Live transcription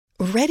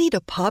Ready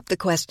to pop the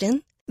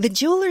question? The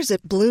jewelers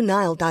at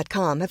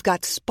BlueNile.com have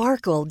got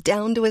sparkle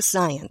down to a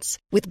science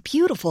with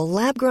beautiful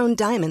lab-grown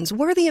diamonds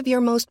worthy of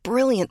your most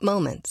brilliant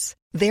moments.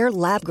 Their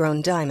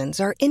lab-grown diamonds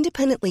are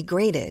independently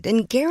graded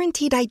and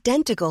guaranteed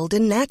identical to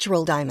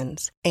natural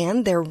diamonds,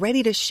 and they're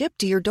ready to ship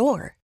to your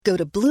door. Go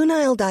to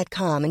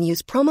BlueNile.com and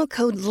use promo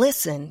code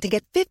LISTEN to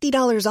get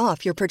 $50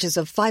 off your purchase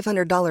of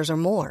 $500 or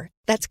more.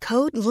 That's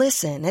code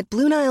LISTEN at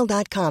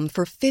BlueNile.com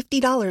for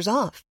 $50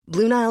 off.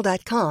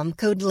 BlueNile.com,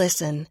 code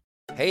LISTEN.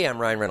 Hey, I'm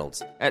Ryan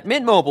Reynolds. At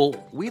Mint Mobile,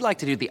 we like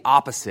to do the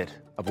opposite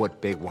of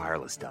what Big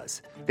Wireless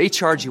does. They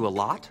charge you a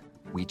lot,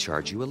 we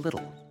charge you a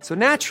little. So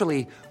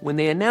naturally, when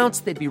they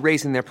announced they'd be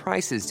raising their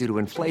prices due to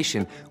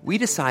inflation, we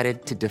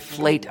decided to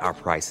deflate our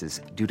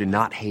prices due to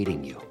not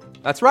hating you.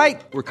 That's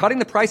right. We're cutting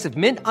the price of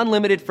Mint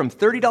Unlimited from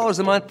 $30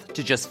 a month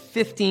to just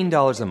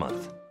 $15 a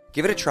month.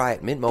 Give it a try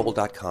at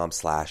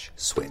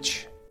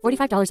mintmobile.com/switch.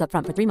 $45 up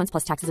front for 3 months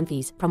plus taxes and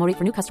fees. Promo rate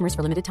for new customers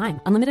for limited time.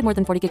 Unlimited more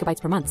than 40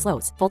 gigabytes per month.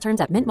 Slows full terms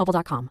at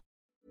mintmobile.com.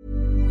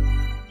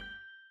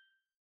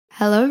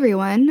 Hello,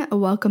 everyone.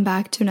 Welcome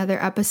back to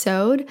another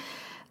episode.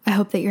 I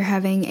hope that you're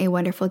having a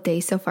wonderful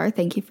day so far.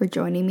 Thank you for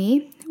joining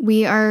me.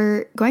 We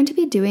are going to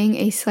be doing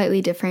a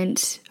slightly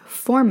different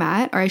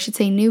format, or I should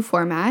say new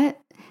format,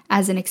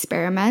 as an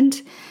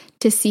experiment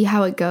to see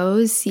how it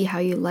goes, see how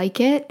you like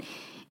it.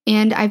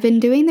 And I've been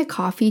doing the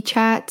coffee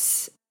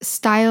chats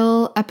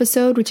style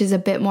episode, which is a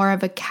bit more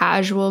of a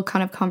casual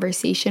kind of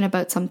conversation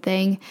about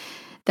something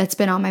that's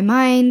been on my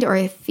mind or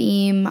a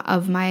theme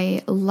of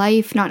my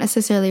life, not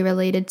necessarily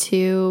related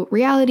to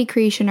reality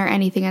creation or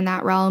anything in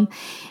that realm.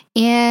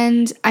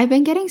 And I've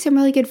been getting some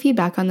really good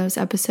feedback on those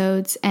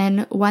episodes.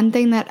 And one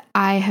thing that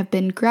I have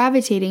been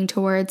gravitating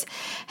towards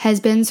has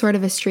been sort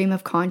of a stream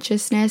of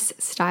consciousness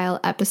style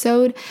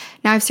episode.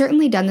 Now, I've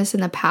certainly done this in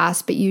the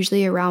past, but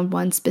usually around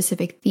one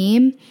specific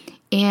theme.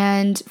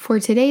 And for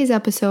today's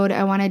episode,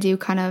 I want to do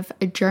kind of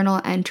a journal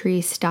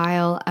entry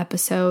style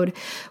episode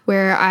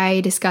where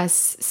I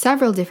discuss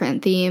several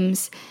different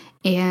themes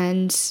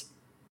and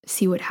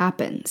see what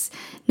happens.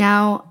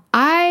 Now,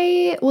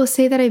 I will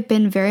say that I've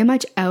been very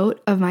much out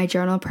of my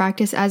journal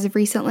practice as of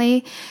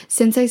recently.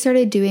 Since I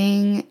started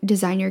doing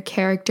Design Your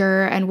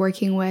Character and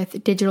working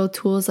with digital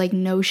tools like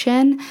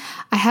Notion,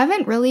 I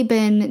haven't really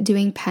been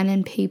doing pen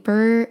and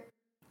paper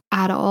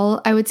at all,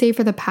 I would say,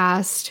 for the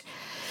past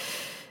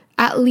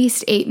at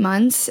least 8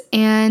 months.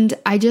 And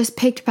I just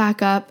picked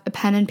back up a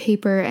pen and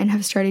paper and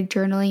have started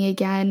journaling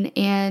again.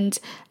 And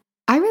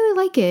I really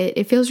like it.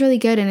 It feels really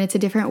good, and it's a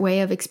different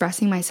way of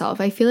expressing myself.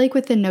 I feel like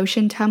with the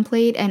Notion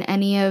template and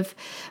any of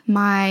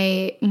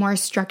my more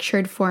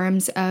structured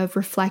forms of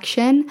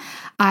reflection,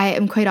 I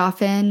am quite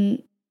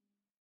often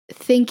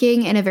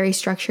thinking in a very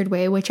structured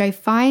way, which I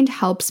find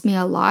helps me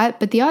a lot.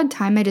 But the odd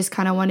time I just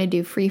kind of want to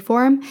do free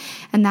form,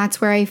 and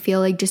that's where I feel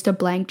like just a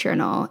blank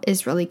journal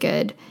is really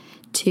good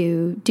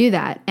to do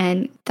that.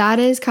 And that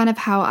is kind of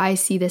how I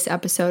see this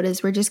episode,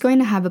 is we're just going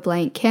to have a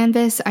blank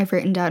canvas. I've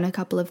written down a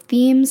couple of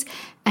themes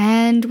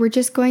and we're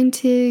just going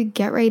to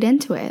get right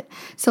into it.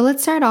 So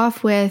let's start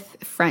off with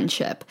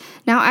friendship.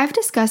 Now, I've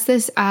discussed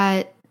this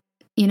at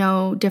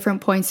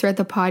different points throughout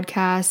the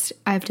podcast.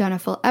 I've done a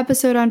full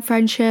episode on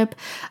friendship.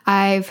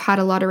 I've had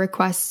a lot of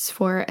requests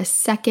for a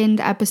second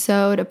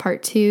episode, a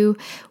part 2,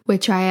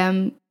 which I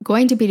am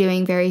going to be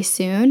doing very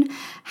soon.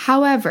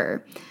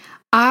 However,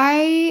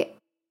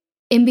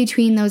 in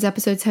between those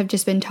episodes, have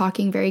just been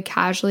talking very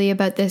casually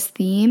about this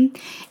theme.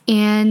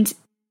 And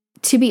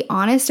to be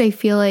honest, I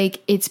feel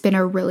like it's been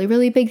a really,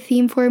 really big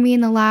theme for me in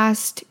the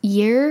last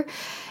year.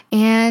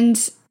 And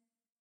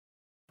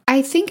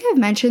I think I've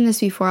mentioned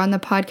this before on the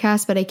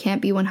podcast, but I can't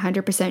be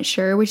 100%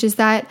 sure, which is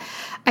that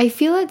I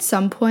feel at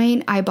some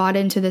point I bought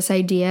into this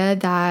idea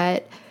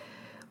that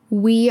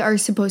we are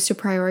supposed to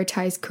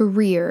prioritize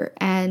career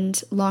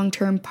and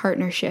long-term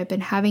partnership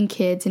and having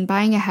kids and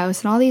buying a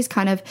house and all these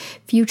kind of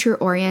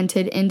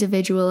future-oriented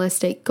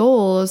individualistic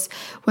goals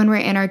when we're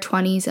in our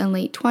 20s and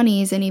late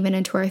 20s and even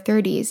into our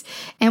 30s.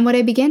 And what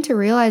I began to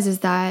realize is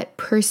that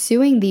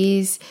pursuing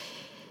these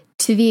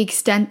to the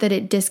extent that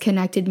it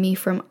disconnected me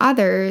from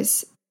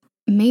others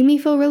made me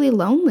feel really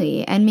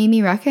lonely and made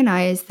me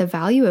recognize the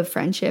value of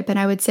friendship. And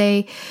I would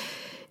say,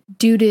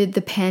 due to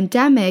the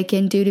pandemic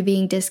and due to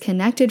being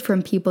disconnected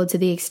from people to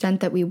the extent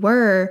that we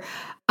were,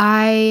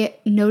 I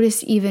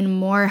noticed even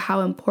more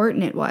how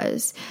important it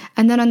was.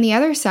 And then on the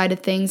other side of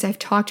things, I've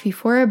talked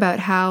before about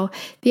how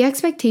the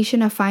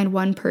expectation to find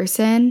one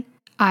person,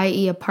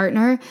 i.e. a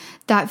partner,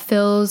 that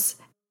fills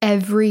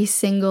every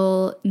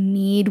single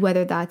need,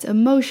 whether that's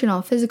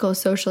emotional, physical,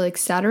 social,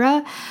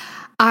 etc.,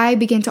 I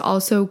began to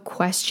also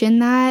question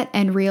that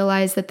and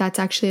realize that that's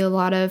actually a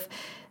lot of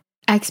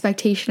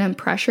expectation and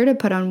pressure to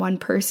put on one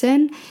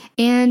person.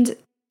 And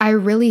I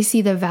really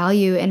see the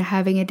value in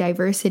having a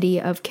diversity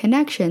of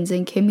connections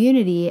and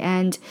community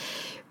and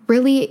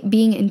really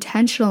being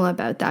intentional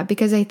about that,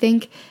 because I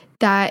think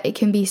that it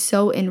can be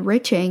so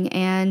enriching.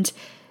 And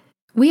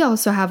we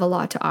also have a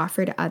lot to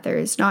offer to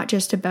others, not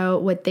just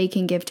about what they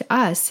can give to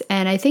us.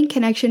 And I think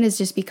connection has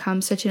just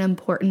become such an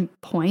important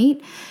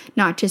point,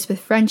 not just with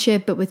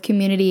friendship, but with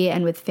community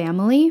and with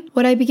family.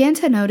 What I began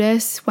to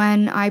notice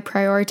when I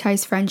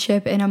prioritize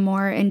friendship in a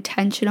more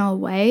intentional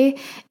way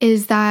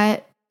is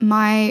that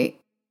my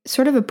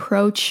sort of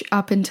approach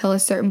up until a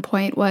certain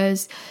point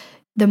was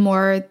the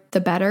more,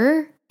 the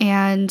better.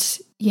 And,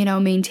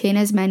 maintain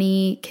as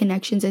many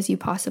connections as you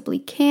possibly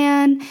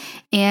can.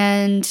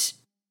 And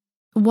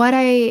what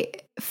I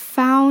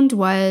found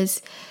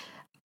was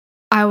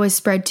I was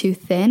spread too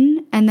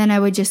thin, and then I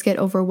would just get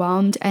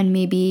overwhelmed and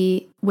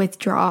maybe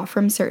withdraw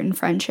from certain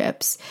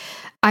friendships.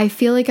 I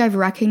feel like I've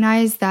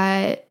recognized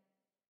that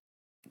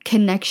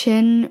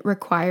connection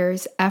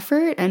requires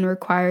effort and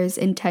requires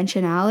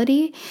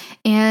intentionality.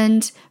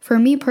 And for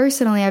me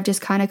personally, I've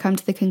just kind of come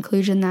to the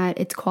conclusion that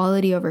it's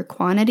quality over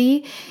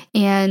quantity.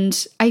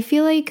 And I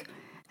feel like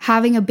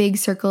having a big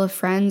circle of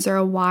friends or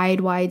a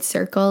wide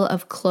circle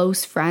of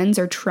close friends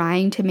or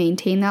trying to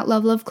maintain that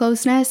level of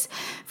closeness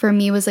for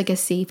me was like a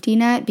safety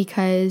net,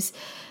 because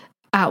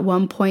at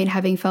one point,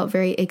 having felt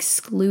very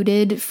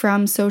excluded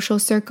from social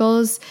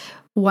circles,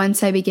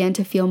 once I began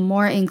to feel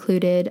more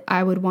included,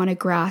 I would want to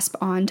grasp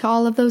onto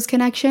all of those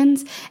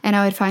connections, and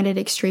I would find it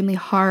extremely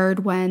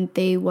hard when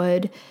they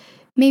would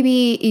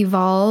maybe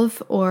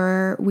evolve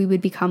or we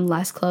would become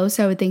less close.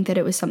 I would think that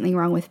it was something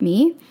wrong with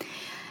me.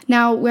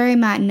 Now, where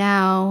I'm at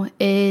now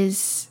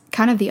is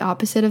kind of the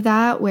opposite of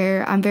that,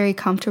 where I'm very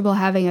comfortable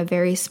having a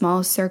very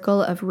small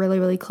circle of really,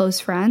 really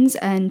close friends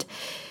and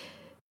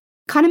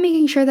kind of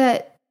making sure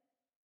that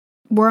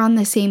we're on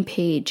the same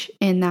page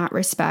in that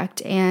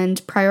respect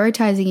and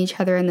prioritizing each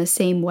other in the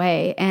same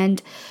way. And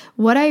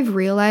what I've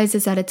realized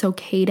is that it's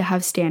okay to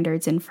have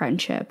standards in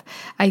friendship.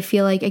 I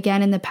feel like,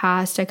 again, in the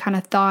past, I kind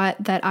of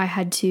thought that I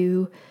had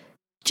to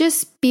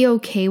just be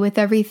okay with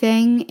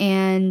everything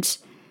and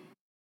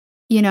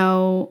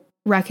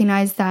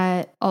recognize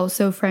that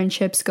also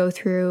friendships go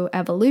through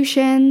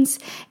evolutions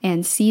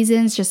and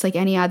seasons, just like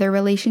any other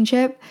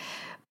relationship.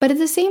 But at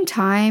the same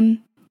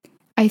time,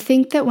 I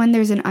think that when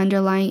there's an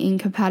underlying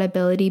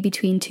incompatibility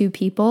between two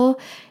people,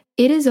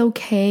 it is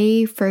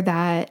okay for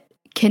that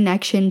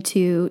connection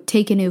to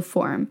take a new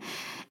form.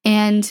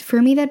 And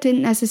for me, that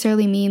didn't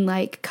necessarily mean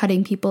like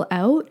cutting people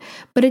out,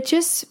 but it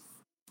just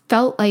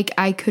felt like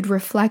I could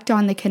reflect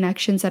on the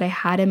connections that I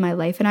had in my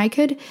life, and I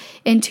could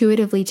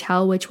intuitively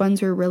tell which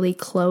ones were really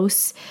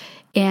close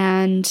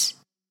and,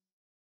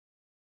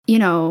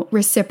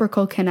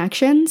 reciprocal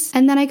connections.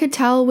 And then I could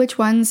tell which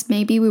ones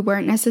maybe we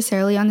weren't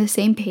necessarily on the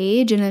same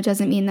page, and it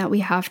doesn't mean that we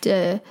have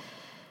to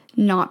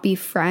not be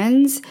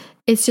friends.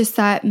 It's just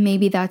that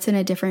maybe that's in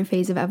a different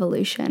phase of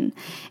evolution.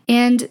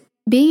 And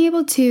being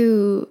able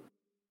to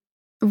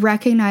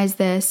recognize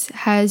this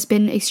has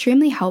been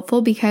extremely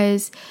helpful,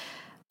 because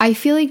I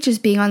feel like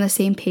just being on the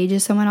same page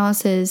as someone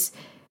else is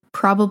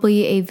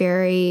probably a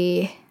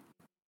very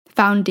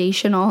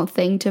foundational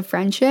thing to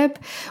friendship,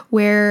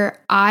 where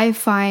I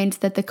find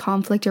that the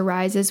conflict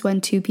arises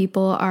when two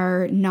people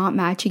are not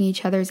matching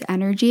each other's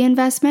energy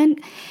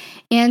investment.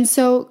 And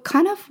so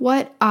kind of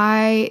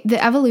the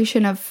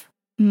evolution of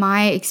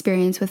my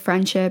experience with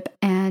friendship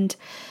and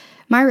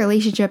my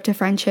relationship to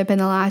friendship in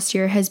the last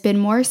year has been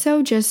more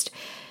so just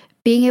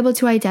being able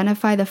to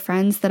identify the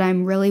friends that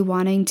I'm really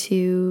wanting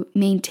to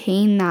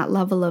maintain that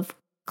level of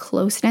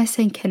closeness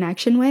and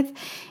connection with,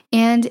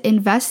 and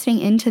investing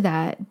into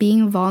that,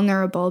 being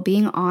vulnerable,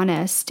 being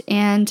honest.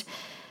 And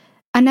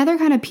another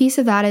kind of piece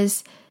of that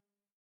is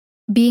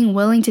being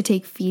willing to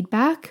take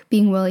feedback,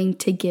 being willing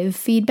to give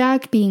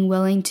feedback, being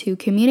willing to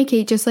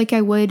communicate just like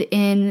I would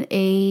in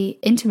a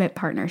intimate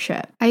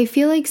partnership. I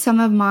feel like some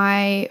of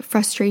my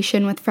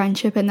frustration with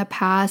friendship in the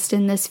past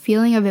and this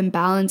feeling of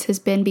imbalance has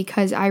been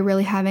because I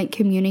really haven't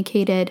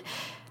communicated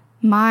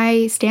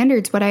my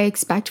standards, what I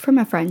expect from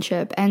a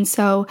friendship. And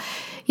so,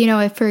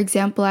 if, for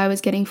example, I was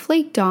getting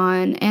flaked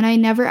on and I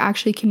never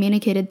actually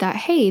communicated that,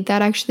 hey,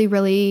 that actually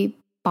really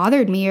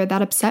bothered me or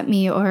that upset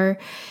me, or,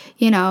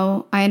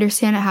 I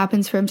understand it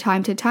happens from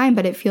time to time,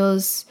 but it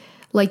feels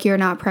like you're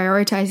not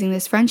prioritizing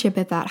this friendship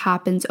if that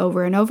happens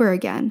over and over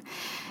again.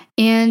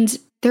 And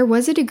there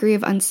was a degree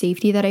of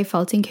unsafety that I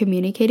felt in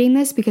communicating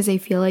this, because I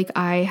feel like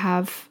I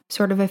have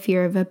sort of a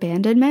fear of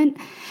abandonment.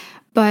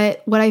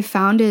 But what I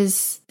found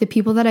is the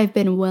people that I've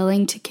been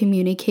willing to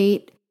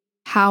communicate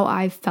how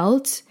I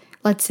felt,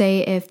 let's say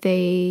if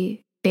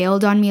they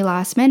bailed on me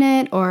last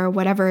minute or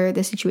whatever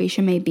the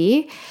situation may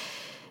be,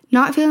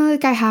 not feeling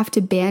like I have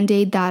to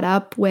band-aid that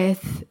up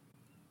with,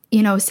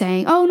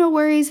 saying, oh, no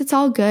worries, it's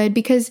all good,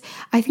 because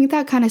I think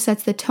that kind of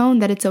sets the tone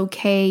that it's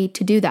okay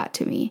to do that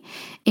to me.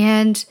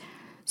 And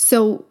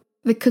so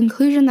the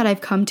conclusion that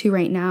I've come to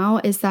right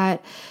now is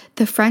that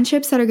the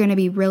friendships that are going to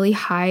be really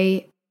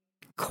high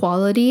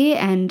quality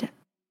and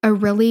a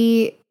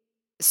really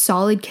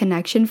solid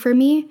connection for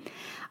me,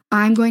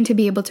 I'm going to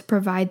be able to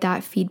provide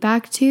that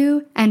feedback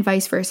to, and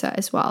vice versa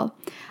as well.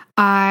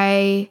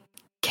 I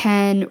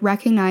can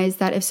recognize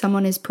that if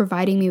someone is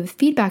providing me with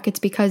feedback, it's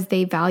because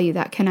they value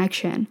that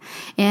connection.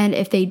 And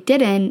if they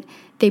didn't,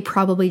 they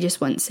probably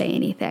just wouldn't say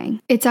anything.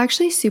 It's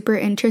actually super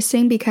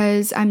interesting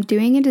because I'm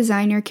doing a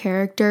design your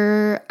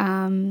character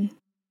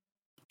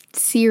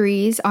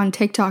series on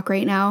TikTok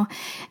right now.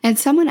 And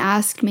someone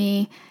asked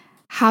me,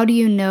 how do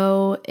you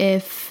know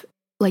if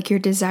like your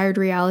desired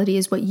reality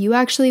is what you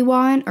actually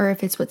want or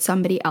if it's what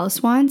somebody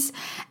else wants?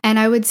 And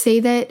I would say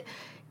that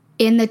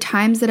in the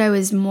times that I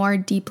was more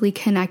deeply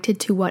connected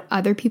to what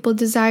other people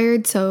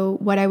desired, so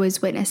what I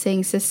was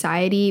witnessing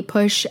society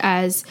push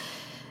as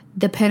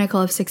the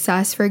pinnacle of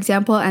success, for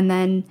example, and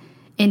then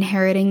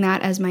inheriting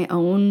that as my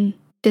own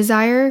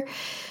desire,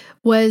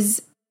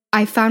 was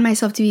I found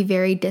myself to be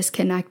very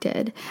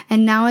disconnected.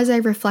 And now as I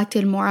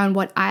reflected more on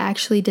what I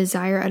actually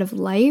desire out of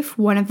life,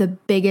 one of the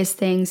biggest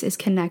things is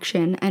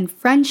connection and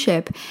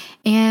friendship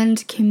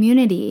and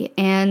community.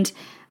 And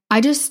I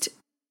just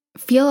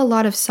feel a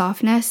lot of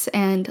softness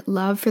and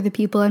love for the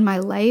people in my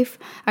life.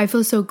 I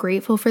feel so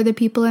grateful for the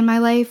people in my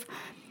life.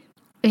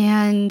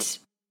 And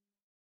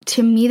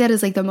to me, that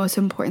is like the most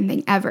important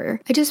thing ever.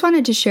 I just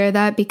wanted to share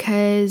that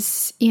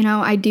because,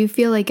 I do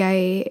feel like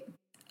I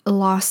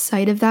lost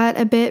sight of that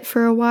a bit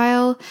for a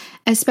while,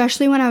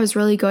 especially when I was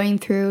really going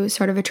through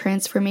sort of a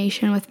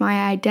transformation with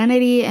my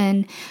identity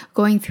and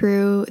going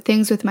through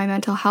things with my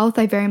mental health.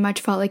 I very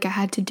much felt like I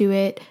had to do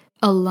it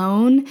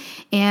alone,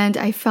 and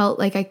I felt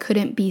like I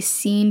couldn't be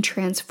seen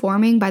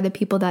transforming by the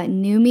people that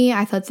knew me.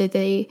 I thought that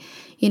they,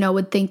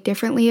 would think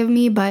differently of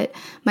me, but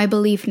my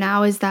belief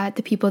now is that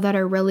the people that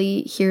are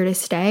really here to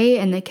stay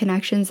and the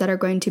connections that are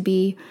going to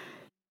be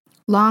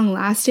long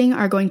lasting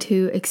are going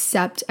to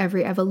accept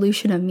every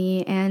evolution of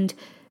me and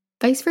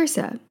vice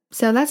versa.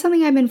 So that's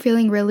something I've been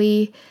feeling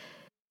really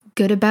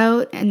good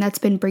about, and that's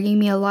been bringing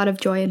me a lot of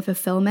joy and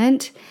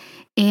fulfillment.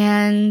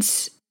 And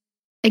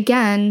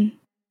again,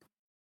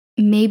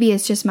 maybe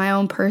it's just my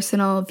own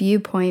personal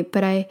viewpoint,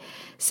 but I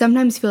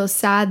sometimes feel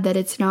sad that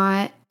it's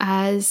not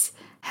as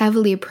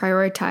heavily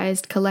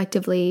prioritized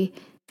collectively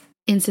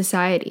in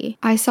society.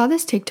 I saw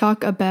this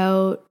TikTok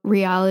about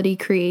reality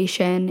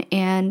creation,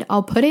 and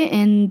I'll put it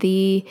in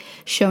the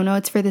show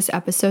notes for this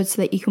episode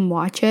so that you can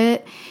watch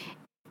it.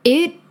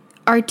 It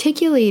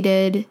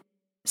articulated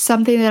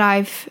something that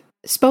I've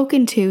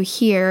spoken to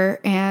here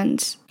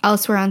and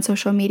elsewhere on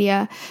social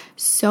media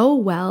so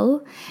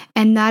well,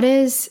 and that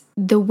is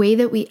the way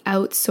that we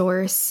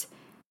outsource,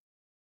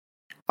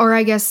 or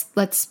I guess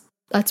let's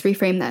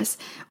reframe this,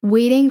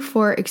 waiting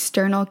for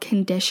external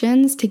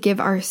conditions to give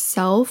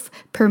ourselves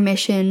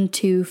permission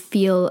to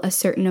feel a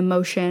certain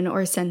emotion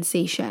or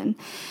sensation.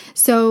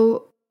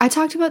 So I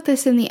talked about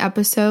this in the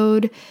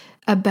episode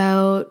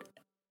about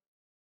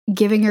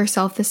giving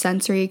yourself the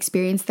sensory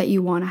experience that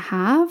you want to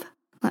have.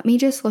 Let me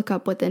just look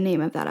up what the name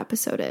of that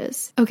episode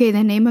is. Okay,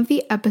 the name of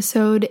the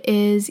episode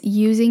is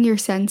Using Your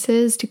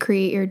Senses to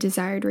Create Your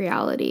Desired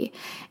Reality.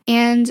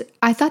 And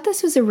I thought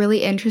this was a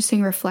really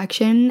interesting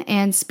reflection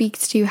and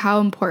speaks to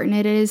how important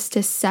it is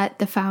to set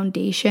the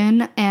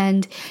foundation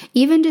and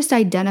even just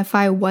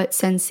identify what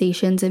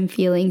sensations and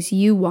feelings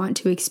you want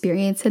to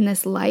experience in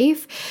this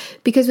life.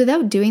 Because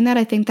without doing that,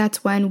 I think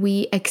that's when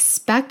we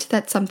expect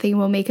that something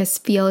will make us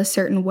feel a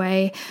certain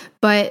way,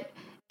 but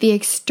the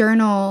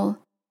external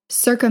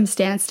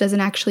circumstance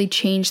doesn't actually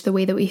change the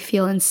way that we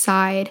feel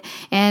inside.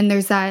 And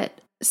there's that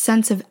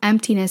sense of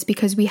emptiness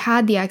because we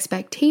had the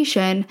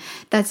expectation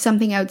that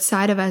something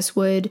outside of us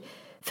would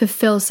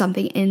fulfill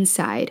something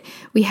inside.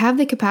 We have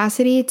the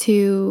capacity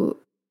to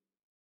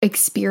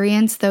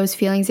experience those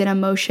feelings and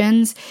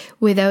emotions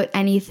without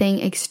anything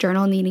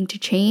external needing to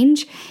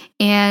change.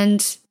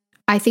 And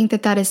I think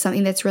that that is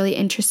something that's really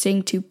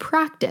interesting to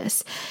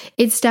practice.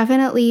 It's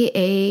definitely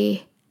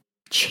a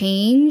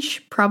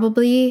change,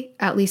 probably,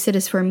 at least it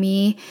is for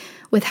me,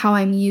 with how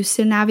I'm used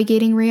to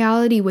navigating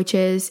reality, which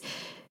is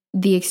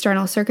the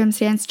external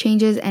circumstance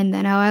changes and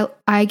then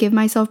I give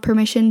myself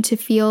permission to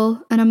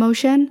feel an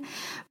emotion.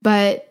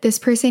 But this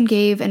person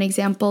gave an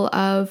example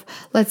of,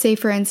 let's say,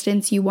 for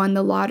instance, you won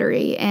the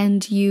lottery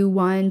and you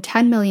won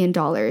 $10 million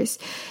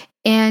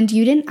and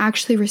you didn't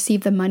actually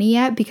receive the money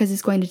yet because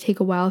it's going to take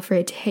a while for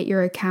it to hit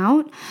your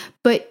account,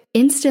 but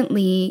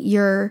instantly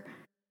your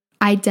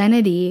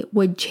identity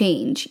would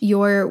change.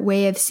 Your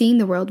way of seeing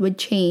the world would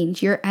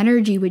change. Your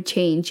energy would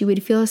change. You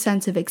would feel a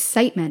sense of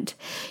excitement,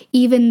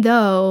 even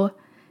though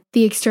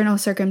the external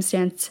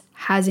circumstance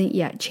hasn't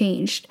yet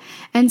changed.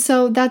 And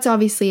so that's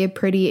obviously a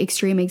pretty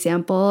extreme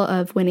example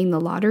of winning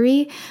the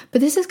lottery, but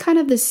this is kind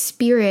of the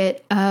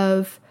spirit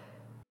of...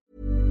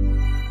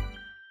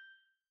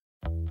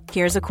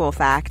 Here's a cool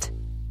fact.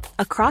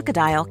 A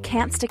crocodile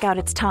can't stick out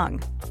its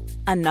tongue.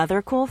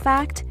 Another cool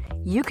fact,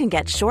 you can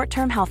get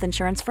short-term health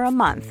insurance for a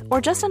month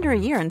or just under a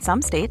year in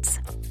some states.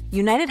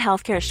 United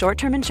Healthcare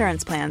short-term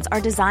insurance plans are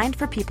designed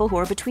for people who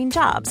are between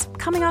jobs,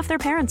 coming off their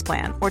parents'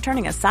 plan, or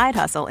turning a side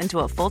hustle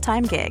into a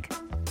full-time gig.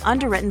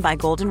 Underwritten by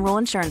Golden Rule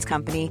Insurance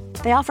Company,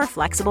 they offer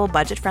flexible,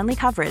 budget-friendly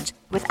coverage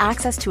with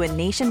access to a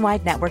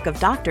nationwide network of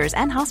doctors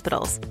and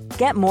hospitals.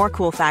 Get more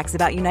cool facts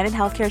about United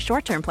Healthcare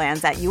short-term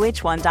plans at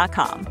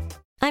uh1.com.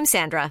 I'm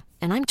Sandra,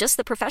 and I'm just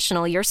the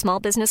professional your small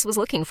business was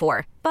looking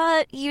for.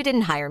 But you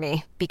didn't hire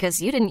me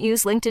because you didn't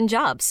use LinkedIn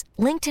Jobs.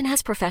 LinkedIn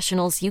has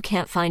professionals you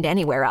can't find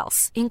anywhere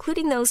else,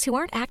 including those who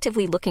aren't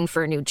actively looking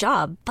for a new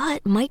job,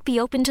 but might be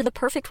open to the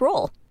perfect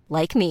role,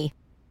 like me.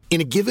 In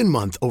a given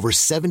month, over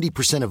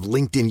 70% of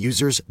LinkedIn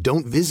users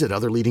don't visit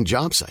other leading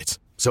job sites.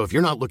 So if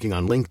you're not looking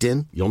on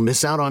LinkedIn, you'll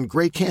miss out on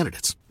great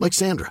candidates like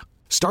Sandra.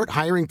 Start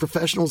hiring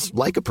professionals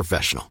like a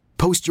professional.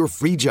 Post your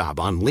free job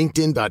on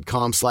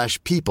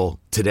linkedin.com/people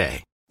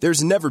today.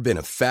 There's never been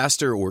a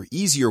faster or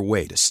easier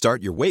way to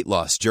start your weight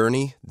loss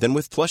journey than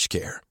with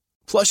PlushCare.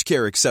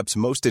 PlushCare accepts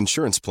most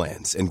insurance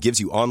plans and gives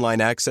you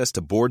online access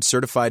to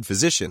board-certified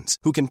physicians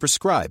who can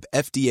prescribe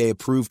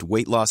FDA-approved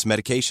weight loss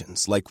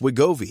medications like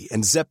Wegovy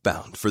and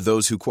Zepbound for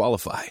those who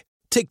qualify.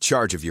 Take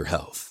charge of your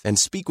health and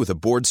speak with a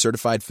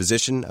board-certified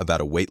physician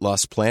about a weight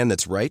loss plan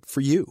that's right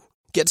for you.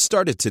 Get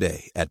started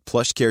today at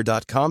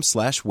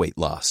plushcare.com/weight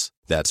loss.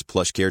 That's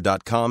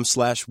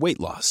plushcare.com/weight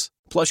loss.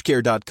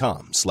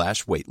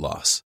 plushcare.com/weight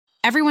loss.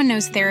 Everyone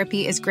knows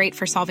therapy is great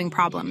for solving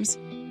problems,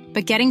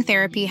 but getting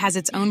therapy has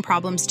its own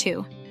problems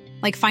too,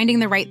 like finding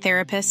the right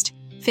therapist,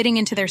 fitting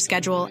into their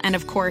schedule, and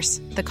of course,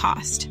 the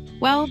cost.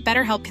 Well,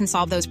 BetterHelp can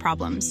solve those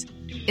problems.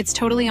 It's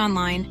totally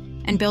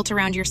online and built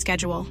around your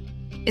schedule.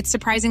 It's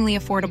surprisingly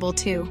affordable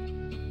too.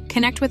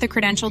 Connect with a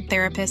credentialed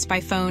therapist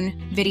by phone,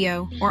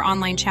 video, or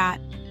online chat,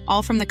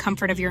 all from the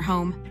comfort of your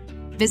home.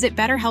 Visit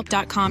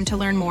BetterHelp.com to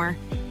learn more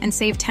and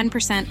save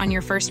 10% on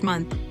your first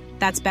month.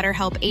 That's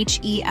BetterHelp,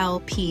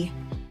 H-E-L-P.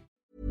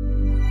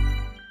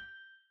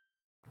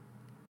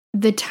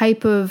 The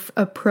type of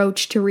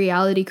approach to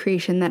reality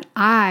creation that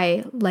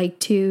I like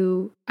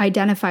to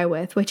identify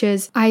with, which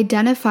is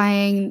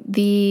identifying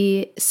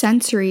the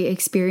sensory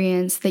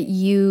experience that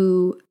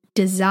you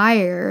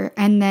desire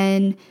and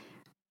then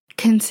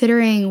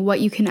considering what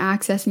you can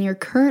access in your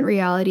current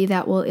reality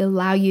that will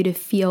allow you to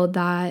feel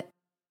that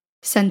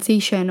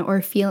sensation or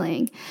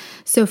feeling.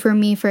 So for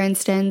me, for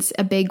instance,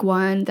 a big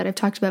one that I've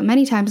talked about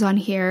many times on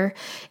here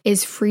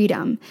is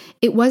freedom.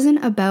 It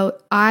wasn't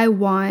about I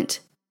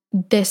want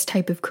this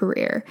type of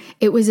career.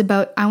 It was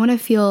about I want to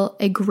feel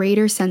a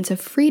greater sense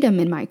of freedom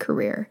in my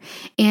career.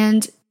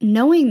 And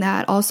knowing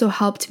that also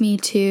helped me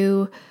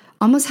to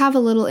almost have a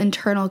little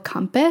internal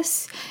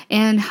compass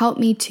and help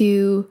me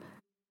to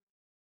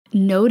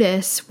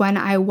notice when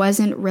I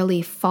wasn't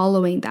really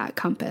following that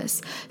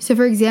compass. So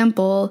for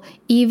example,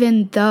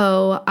 even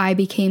though I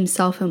became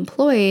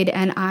self-employed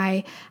and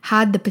I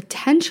had the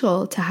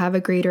potential to have a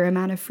greater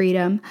amount of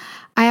freedom,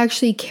 I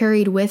actually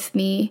carried with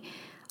me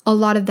a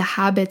lot of the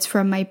habits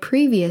from my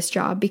previous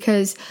job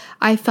because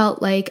I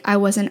felt like I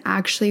wasn't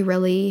actually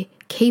really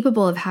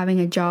capable of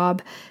having a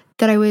job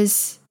that I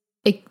was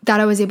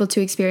able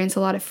to experience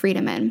a lot of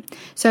freedom in.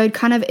 So I'd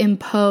kind of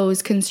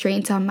impose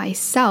constraints on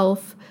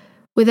myself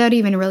without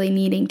even really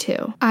needing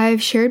to.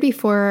 I've shared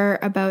before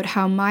about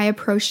how my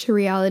approach to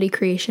reality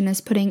creation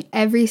is putting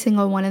every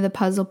single one of the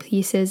puzzle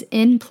pieces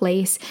in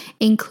place,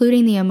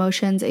 including the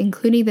emotions,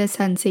 including the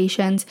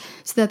sensations,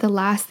 so that the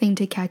last thing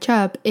to catch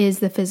up is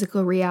the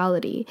physical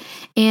reality.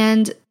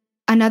 And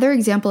another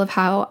example of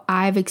how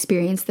I've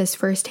experienced this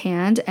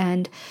firsthand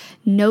and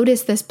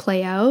noticed this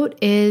play out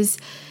is,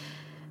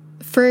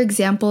 for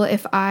example,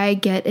 if I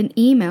get an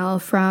email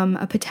from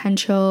a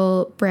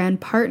potential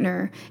brand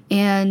partner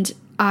and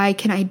I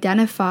can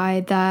identify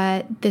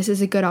that this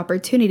is a good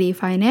opportunity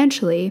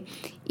financially,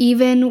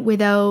 even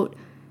without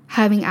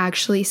having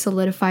actually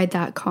solidified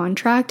that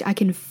contract, I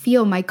can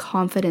feel my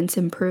confidence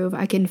improve.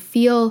 I can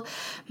feel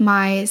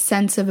my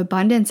sense of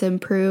abundance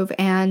improve.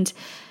 And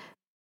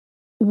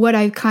what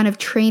I've kind of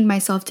trained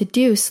myself to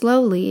do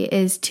slowly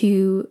is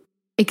to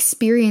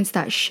experience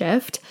that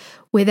shift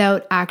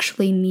without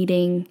actually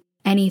needing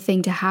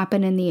anything to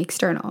happen in the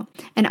external.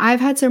 And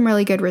I've had some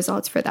really good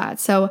results for that.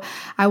 So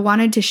I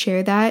wanted to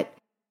share that.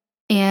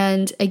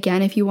 And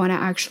again, if you want to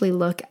actually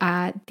look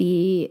at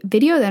the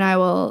video, then I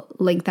will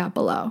link that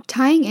below.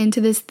 Tying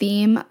into this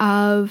theme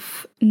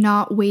of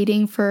not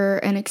waiting for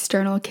an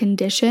external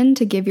condition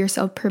to give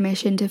yourself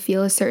permission to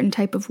feel a certain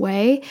type of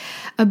way,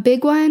 a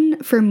big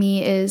one for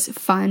me is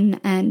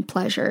fun and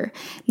pleasure.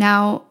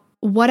 Now,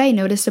 what I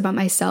noticed about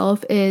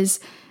myself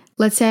is,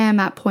 let's say I'm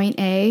at point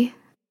A,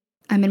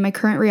 I'm in my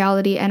current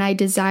reality, and I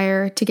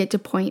desire to get to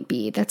point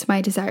B. That's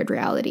my desired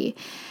reality.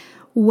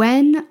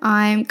 When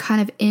I'm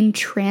kind of in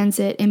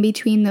transit in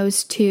between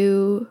those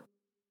two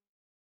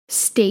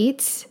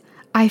states,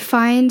 I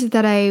find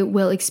that I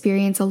will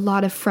experience a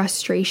lot of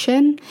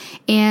frustration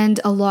and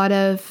a lot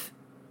of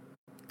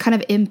kind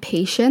of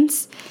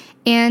impatience.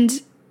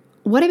 And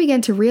what I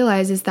began to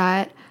realize is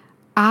that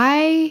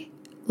I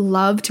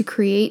love to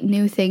create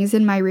new things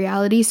in my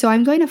reality. So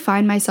I'm going to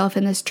find myself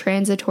in this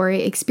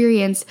transitory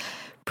experience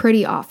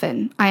pretty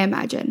often, I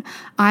imagine.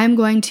 I'm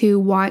going to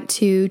want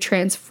to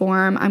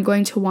transform. I'm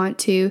going to want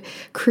to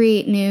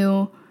create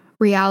new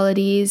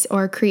realities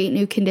or create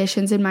new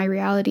conditions in my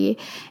reality.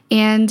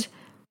 And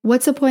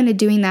what's the point of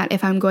doing that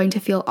if I'm going to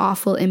feel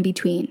awful in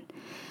between?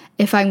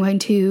 If I'm going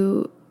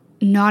to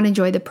not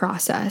enjoy the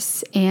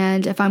process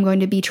and if I'm going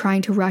to be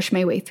trying to rush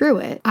my way through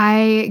it.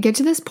 I get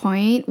to this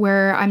point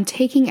where I'm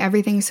taking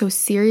everything so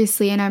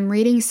seriously and I'm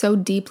reading so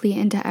deeply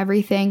into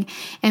everything.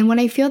 And when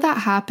I feel that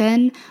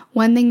happen,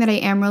 one thing that I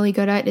am really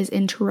good at is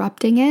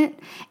interrupting it.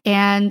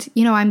 And,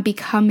 I'm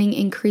becoming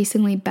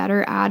increasingly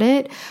better at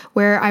it,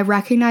 where I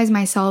recognize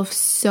myself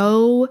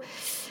so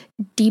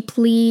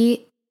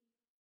deeply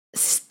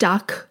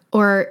stuck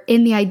or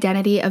in the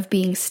identity of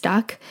being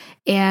stuck,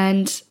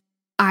 and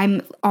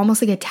I'm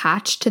almost like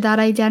attached to that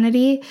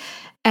identity.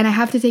 And I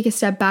have to take a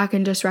step back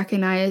and just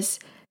recognize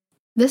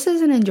this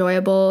isn't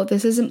enjoyable,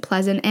 this isn't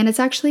pleasant, and it's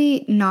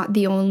actually not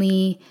the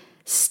only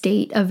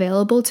state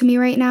available to me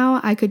right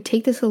now. I could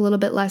take this a little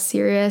bit less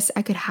serious.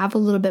 I could have a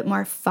little bit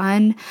more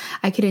fun.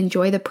 I could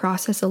enjoy the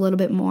process a little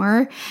bit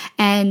more.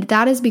 And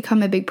that has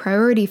become a big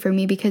priority for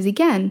me because,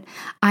 again,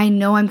 I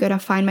know I'm going to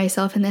find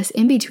myself in this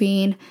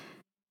in-between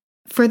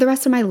for the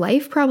rest of my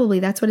life, probably.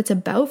 That's what it's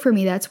about for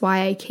me. That's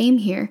why I came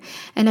here.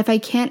 And if I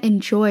can't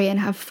enjoy and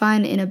have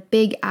fun in a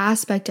big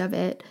aspect of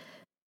it,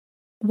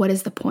 what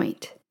is the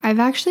point? I've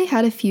actually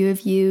had a few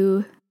of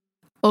you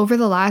over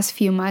the last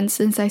few months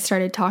since I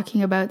started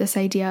talking about this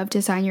idea of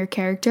design your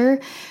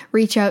character,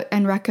 reach out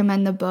and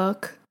recommend the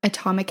book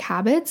Atomic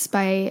Habits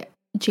by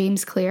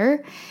James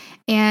Clear.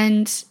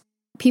 And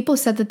people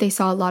said that they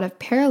saw a lot of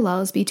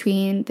parallels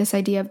between this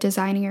idea of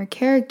designing your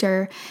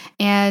character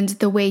and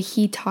the way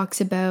he talks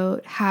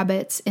about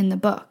habits in the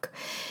book.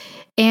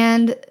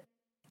 And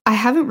I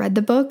haven't read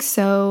the book,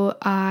 so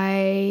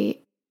I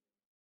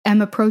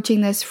am approaching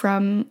this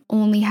from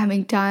only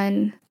having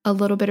done a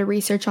little bit of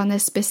research on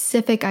this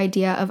specific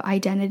idea of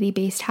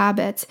identity-based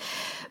habits.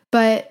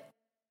 But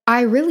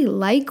I really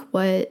like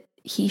what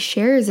he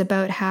shares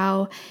about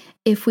how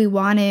if we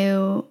want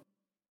to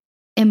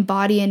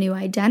embody a new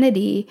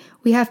identity,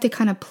 we have to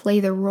kind of play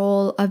the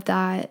role of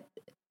that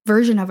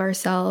version of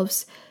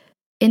ourselves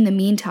in the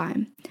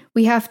meantime.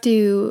 We have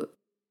to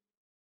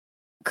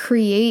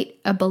create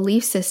a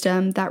belief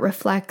system that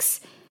reflects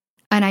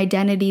an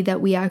identity that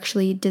we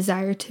actually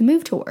desire to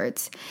move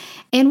towards.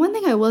 And one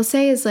thing I will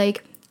say is,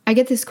 like, I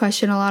get this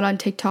question a lot on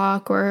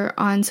TikTok or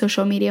on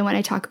social media when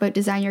I talk about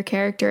design your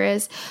character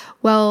is,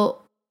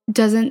 well,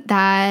 doesn't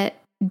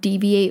that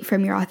deviate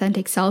from your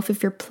authentic self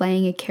if you're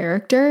playing a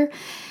character?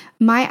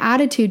 My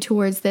attitude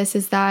towards this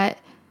is that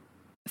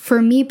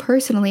for me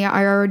personally,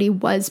 I already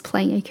was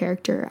playing a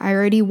character. I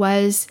already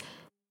was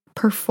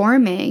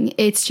performing.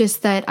 It's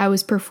just that I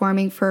was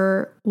performing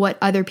for what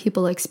other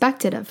people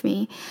expected of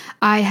me.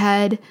 I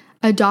had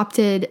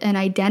adopted an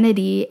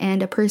identity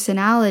and a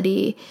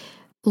personality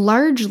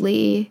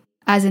largely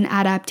as an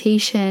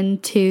adaptation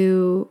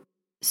to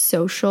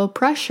social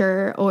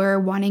pressure or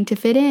wanting to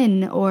fit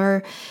in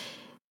or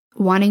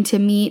wanting to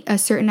meet a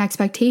certain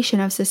expectation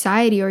of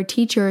society or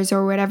teachers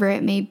or whatever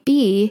it may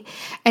be.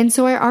 And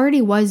so I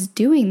already was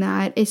doing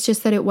that. It's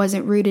just that it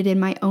wasn't rooted in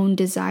my own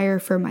desire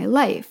for my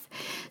life.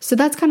 So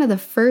that's kind of the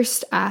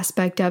first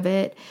aspect of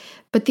it.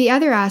 But the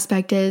other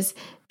aspect is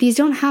these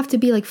don't have to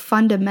be like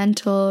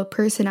fundamental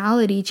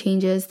personality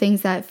changes,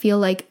 things that feel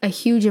like a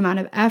huge amount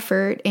of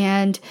effort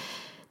and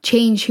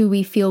change who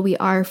we feel we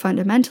are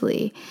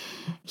fundamentally.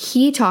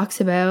 He talks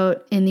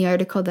about, in the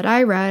article that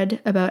I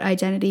read about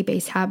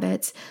identity-based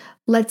habits,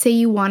 let's say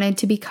you wanted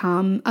to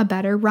become a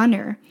better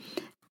runner.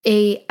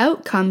 A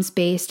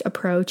outcomes-based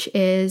approach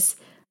is,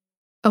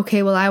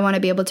 okay, well, I want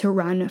to be able to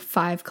run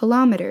 5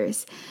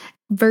 kilometers.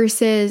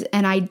 Versus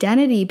an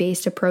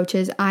identity-based approach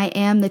is, I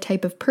am the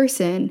type of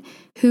person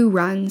who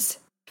runs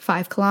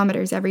 5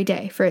 kilometers every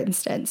day, for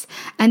instance.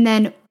 And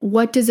then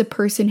what does a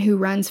person who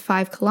runs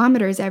 5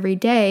 kilometers every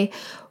day,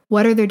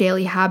 what are their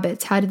daily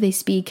habits? How do they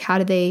speak? How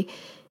do they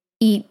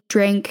eat,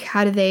 drink?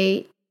 How do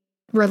they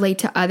relate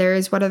to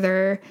others? What are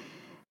their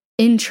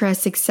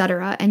interests,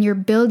 etc.? And you're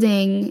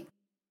building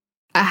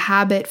a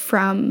habit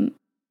from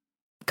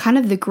kind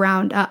of the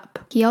ground up.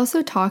 He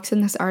also talks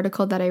in this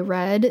article that I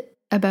read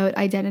about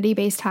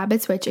identity-based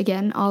habits, which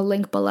again, I'll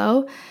link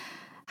below,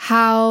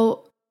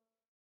 how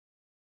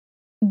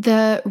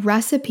the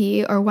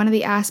recipe or one of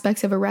the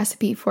aspects of a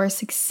recipe for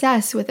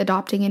success with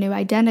adopting a new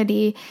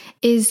identity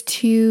is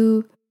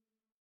to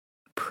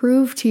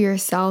prove to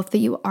yourself that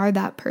you are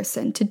that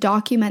person, to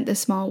document the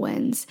small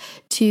wins,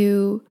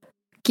 to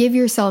give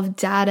yourself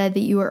data that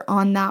you are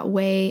on the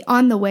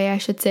way,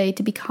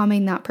 to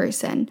becoming that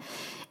person.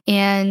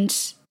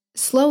 And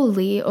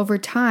slowly, over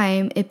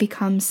time, it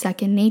becomes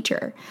second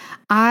nature.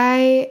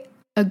 I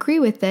agree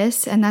with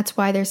this, and that's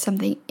why there's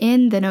something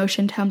in the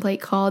Notion template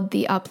called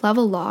the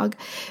up-level log,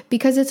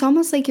 because it's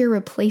almost like you're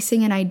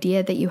replacing an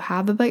idea that you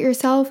have about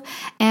yourself.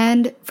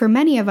 And for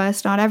many of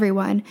us, not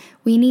everyone,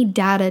 we need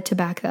data to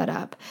back that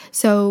up.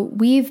 So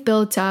we've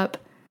built up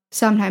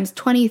sometimes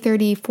 20,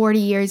 30, 40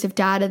 years of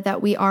data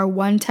that we are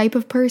one type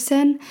of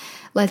person.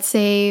 Let's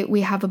say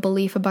we have a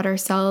belief about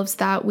ourselves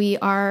that we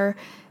are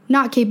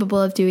not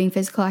capable of doing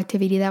physical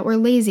activity, that we're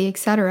lazy,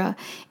 etc.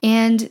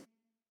 And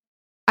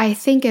I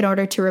think in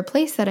order to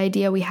replace that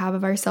idea we have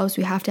of ourselves,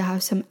 we have to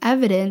have some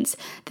evidence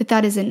that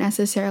that isn't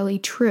necessarily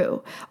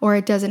true, or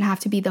it doesn't have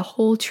to be the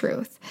whole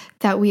truth,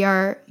 that we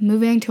are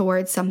moving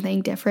towards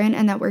something different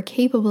and that we're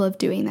capable of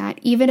doing that.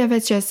 Even if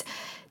it's just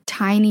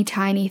tiny,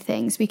 tiny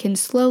things, we can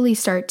slowly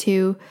start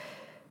to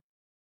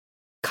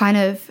kind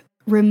of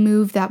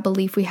remove that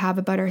belief we have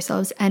about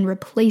ourselves and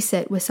replace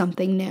it with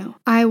something new.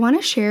 I want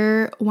to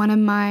share one of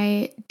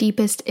my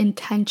deepest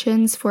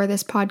intentions for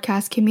this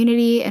podcast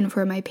community and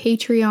for my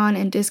Patreon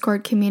and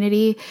Discord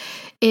community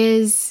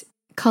is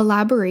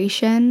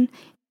collaboration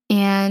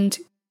and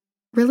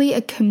really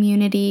a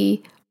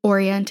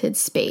community-oriented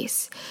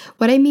space.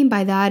 What I mean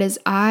by that is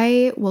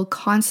I will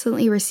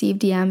constantly receive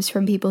DMs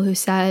from people who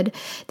said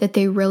that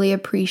they really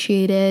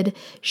appreciated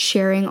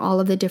sharing all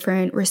of the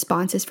different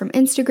responses from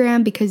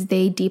Instagram because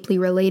they deeply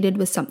related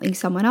with something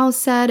someone else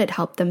said. It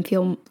helped them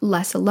feel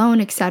less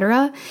alone,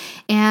 etc.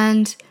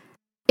 And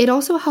it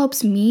also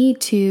helps me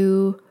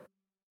to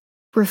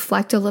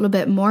reflect a little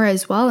bit more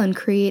as well and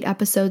create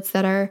episodes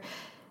that are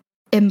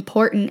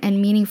important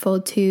and meaningful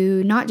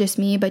to not just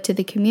me, but to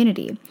the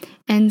community.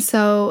 And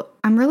so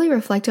I'm really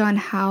reflecting on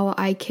how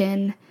I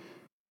can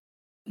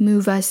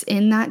move us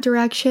in that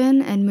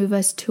direction and move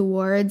us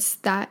towards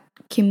that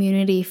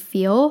community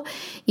feel,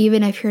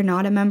 even if you're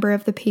not a member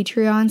of the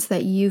Patreon, so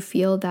that you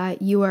feel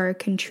that you are a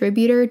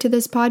contributor to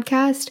this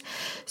podcast.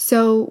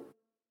 So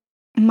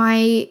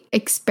my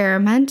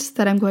experiment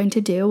that I'm going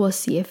to do, we'll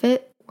see if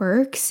it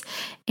works,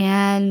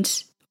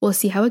 and we'll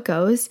see how it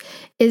goes,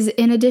 is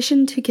in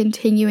addition to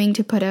continuing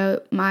to put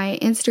out my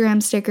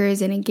Instagram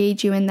stickers and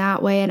engage you in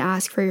that way and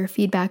ask for your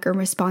feedback or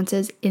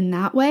responses in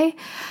that way,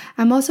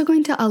 I'm also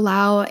going to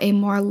allow a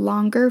more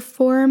longer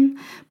form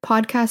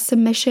podcast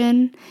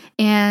submission,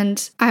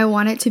 and I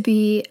want it to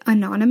be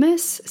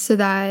anonymous so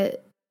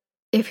that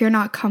if you're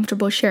not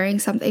comfortable sharing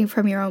something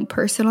from your own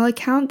personal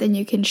account, then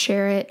you can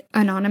share it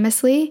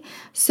anonymously.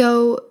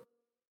 So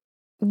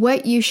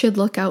what you should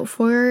look out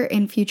for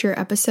in future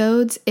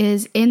episodes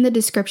is in the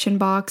description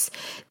box,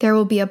 there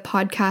will be a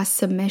podcast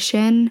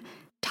submission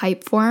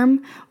type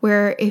form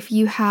where if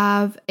you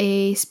have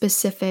a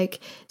specific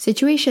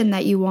situation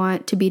that you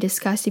want to be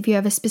discussed, if you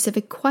have a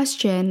specific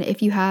question,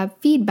 if you have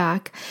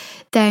feedback,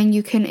 then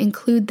you can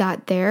include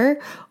that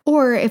there.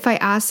 Or if I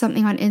ask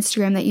something on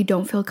Instagram that you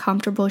don't feel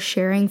comfortable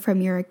sharing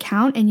from your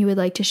account and you would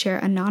like to share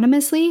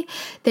anonymously,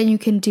 then you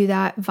can do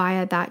that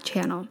via that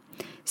channel.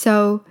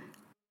 So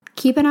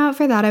keep an eye out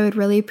for that. I would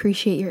really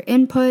appreciate your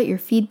input, your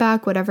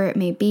feedback, whatever it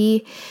may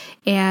be.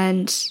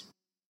 And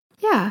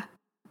yeah,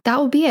 that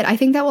will be it. I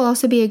think that will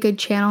also be a good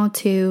channel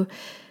to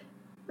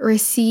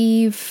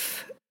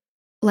receive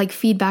like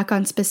feedback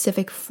on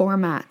specific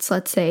formats,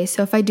 let's say.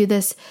 So if I do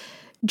this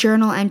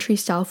journal entry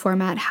style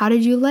format, how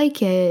did you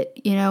like it?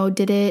 You know,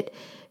 did it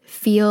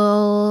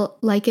feel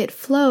like it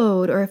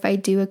flowed? Or if I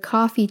do a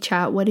coffee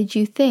chat, what did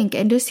you think?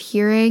 And just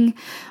hearing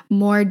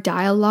more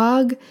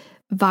dialogue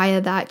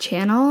via that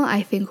channel,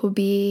 I think will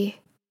be,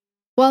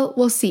 well,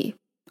 we'll see.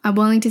 I'm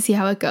willing to see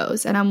how it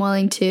goes, and I'm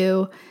willing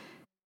to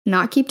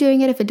not keep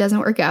doing it if it doesn't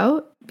work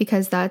out,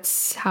 because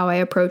that's how I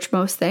approach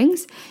most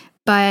things.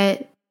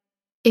 But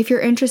if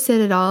you're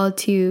interested at all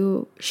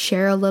to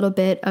share a little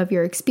bit of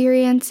your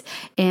experience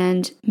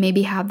and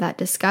maybe have that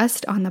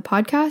discussed on the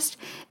podcast,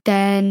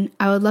 then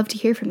I would love to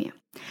hear from you.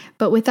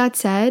 But with that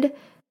said,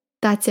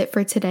 that's it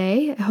for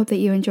today. I hope that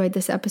you enjoyed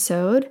this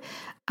episode.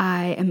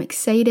 I am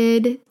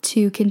excited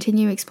to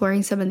continue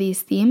exploring some of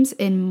these themes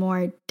in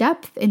more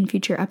depth in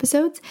future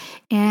episodes.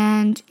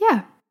 And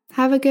yeah,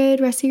 have a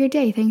good rest of your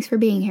day. Thanks for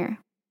being here.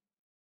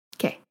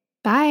 Okay,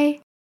 bye.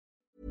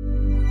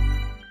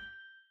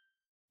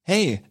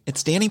 Hey,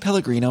 it's Danny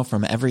Pellegrino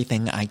from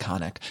Everything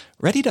Iconic.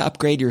 Ready to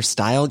upgrade your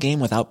style game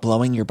without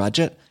blowing your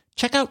budget?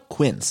 Check out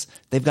Quince.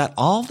 They've got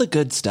all the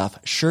good stuff,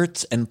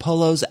 shirts and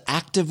polos,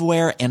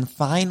 activewear, and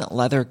fine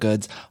leather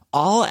goods,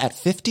 all at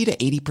 50 to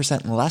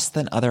 80% less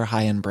than other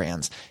high-end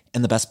brands.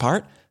 And the best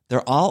part?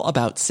 They're all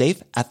about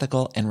safe,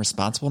 ethical, and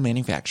responsible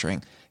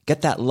manufacturing.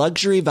 Get that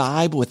luxury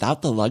vibe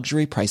without the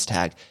luxury price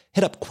tag.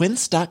 Hit up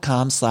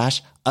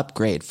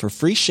quince.com/upgrade for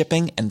free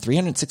shipping and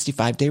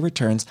 365-day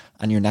returns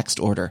on your next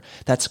order.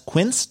 That's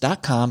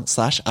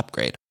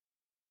quince.com/upgrade.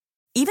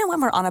 Even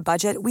when we're on a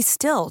budget, we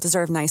still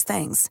deserve nice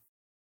things.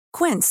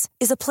 Quince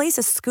is a place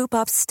to scoop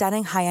up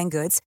stunning high-end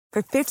goods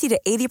for 50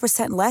 to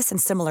 80% less than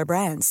similar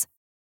brands.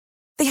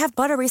 They have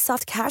buttery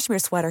soft cashmere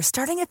sweaters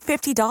starting at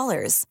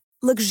 $50,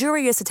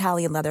 luxurious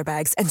Italian leather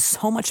bags, and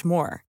so much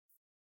more.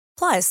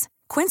 Plus,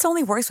 Quince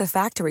only works with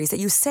factories that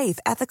use safe,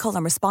 ethical,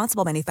 and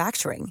responsible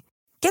manufacturing.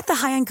 Get the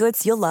high-end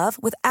goods you'll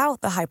love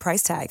without the high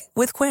price tag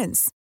with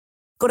Quince.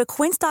 Go to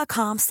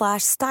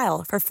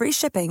quince.com/style for free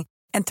shipping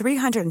and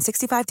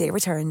 365-day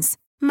returns.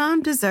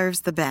 Mom deserves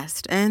the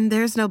best, and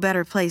there's no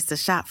better place to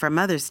shop for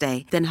Mother's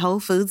Day than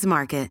Whole Foods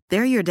Market.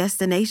 They're your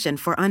destination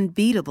for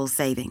unbeatable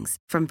savings,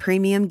 from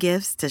premium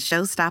gifts to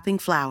show-stopping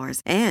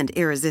flowers and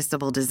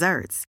irresistible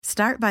desserts.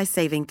 Start by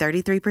saving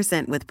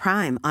 33% with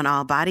Prime on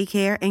all body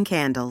care and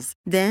candles.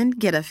 Then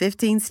get a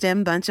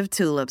 15-stem bunch of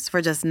tulips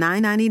for just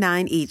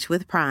 $9.99 each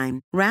with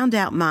Prime. Round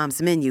out Mom's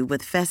menu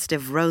with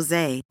festive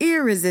rosé,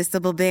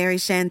 irresistible berry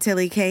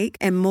chantilly cake,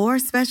 and more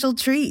special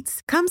treats.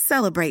 Come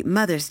celebrate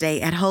Mother's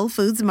Day at Whole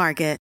Foods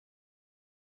Market.